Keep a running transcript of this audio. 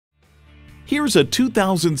Here's a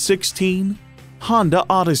 2016 Honda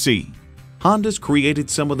Odyssey. Honda's created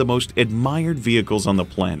some of the most admired vehicles on the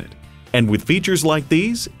planet. And with features like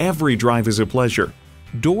these, every drive is a pleasure.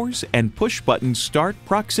 Doors and push-button start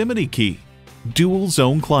proximity key, dual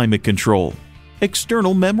zone climate control,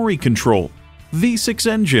 external memory control, V6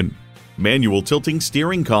 engine, manual tilting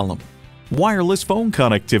steering column, wireless phone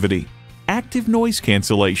connectivity, active noise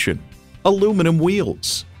cancellation, aluminum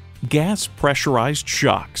wheels, gas pressurized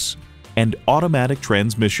shocks, and automatic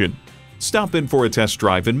transmission. Stop in for a test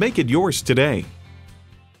drive and make it yours today.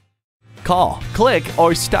 Call, click,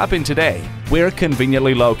 or stop in today. We're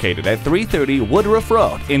conveniently located at 330 Woodruff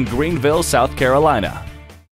Road in Greenville, South Carolina.